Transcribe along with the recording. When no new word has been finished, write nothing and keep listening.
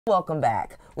Welcome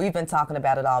back. We've been talking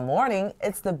about it all morning.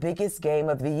 It's the biggest game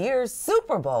of the year,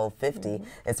 Super Bowl 50.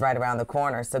 It's right around the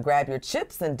corner, so grab your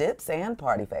chips and dips and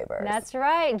party favors. That's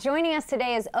right. Joining us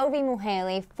today is Ovie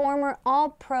Mughelli, former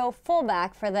All-Pro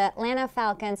fullback for the Atlanta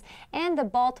Falcons and the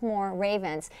Baltimore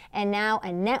Ravens, and now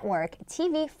a network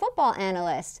TV football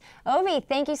analyst. Ovie,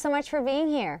 thank you so much for being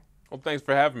here. Well, thanks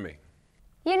for having me.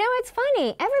 You know, it's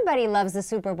funny. Everybody loves the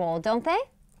Super Bowl, don't they?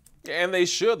 And they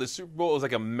should. The Super Bowl is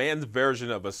like a man's version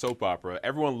of a soap opera.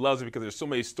 Everyone loves it because there's so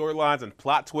many storylines and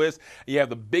plot twists. And you have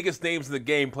the biggest names in the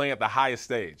game playing at the highest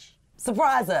stage.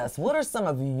 Surprise us. What are some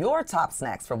of your top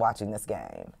snacks for watching this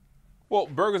game? Well,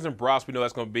 burgers and brats, we know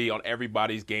that's going to be on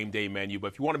everybody's game day menu. But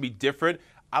if you want to be different,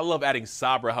 I love adding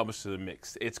Sabra hummus to the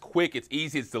mix. It's quick, it's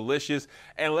easy, it's delicious.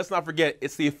 And let's not forget,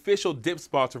 it's the official dip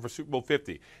sponsor for Super Bowl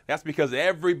 50. That's because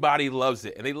everybody loves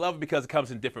it. And they love it because it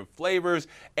comes in different flavors.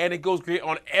 And it goes great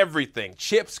on everything.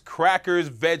 Chips, crackers,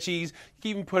 veggies. You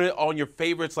can even put it on your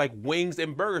favorites like wings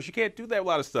and burgers. You can't do that with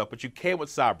a lot of stuff, but you can with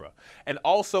Sabra. And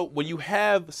also, when you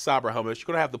have Sabra hummus, you're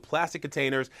going to have the plastic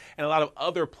containers and a lot of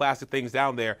other plastic things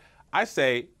down there. I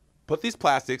say, put these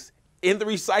plastics in the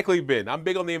recycling bin. I'm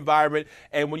big on the environment,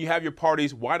 and when you have your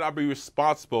parties, why not be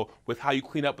responsible with how you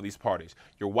clean up with these parties?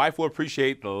 Your wife will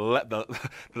appreciate the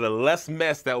less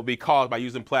mess that will be caused by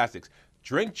using plastics.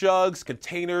 Drink jugs,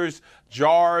 containers,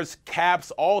 jars,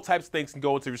 caps, all types of things can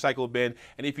go into the recycling bin,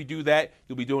 and if you do that,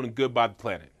 you'll be doing good by the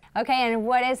planet. Okay, and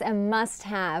what is a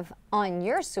must-have on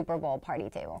your Super Bowl party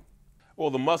table? Well,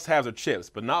 the must-haves are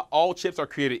chips, but not all chips are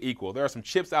created equal. There are some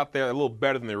chips out there that are a little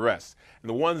better than the rest. And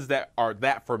the ones that are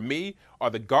that for me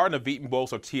are the Garden of Eden Bowl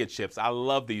tortilla chips. I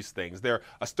love these things. They're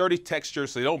a sturdy texture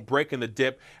so they don't break in the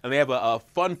dip, and they have a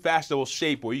fun, fashionable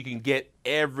shape where you can get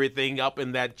everything up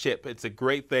in that chip. It's a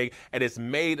great thing, and it's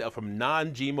made from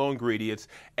non-GMO ingredients,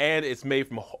 and it's made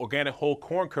from organic whole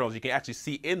corn kernels you can actually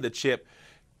see in the chip.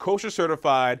 Kosher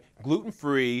certified,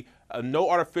 gluten-free, no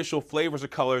artificial flavors or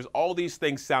colors. All these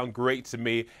things sound great to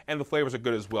me, and the flavors are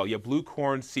good as well. You have blue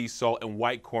corn sea salt and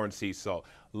white corn sea salt.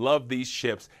 Love these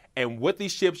chips. And with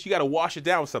these chips, you got to wash it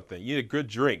down with something. You need a good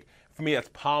drink. For me, that's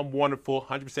Palm Wonderful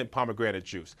 100% pomegranate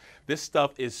juice. This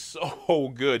stuff is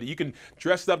so good. You can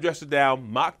dress it up, dress it down,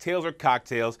 mocktails or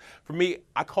cocktails. For me,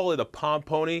 I call it a Palm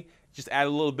Pony. Just add a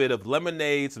little bit of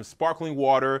lemonade, some sparkling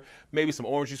water, maybe some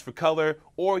orange juice for color,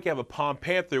 or you can have a Palm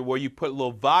Panther where you put a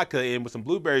little vodka in with some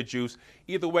blueberry juice.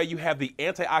 Either way, you have the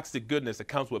antioxidant goodness that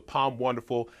comes with Palm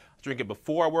Wonderful. I drink it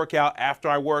before I work out, after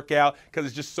I work out, because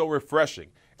it's just so refreshing.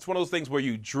 It's one of those things where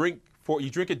you drink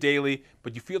it daily,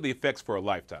 but you feel the effects for a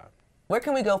lifetime. Where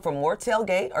can we go for more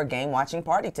tailgate or game watching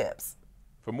party tips?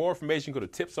 For more information, go to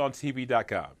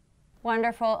tipsontv.com.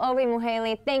 Wonderful. Ovie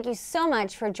Mughelli, thank you so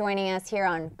much for joining us here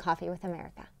on Coffee with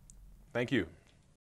America. Thank you.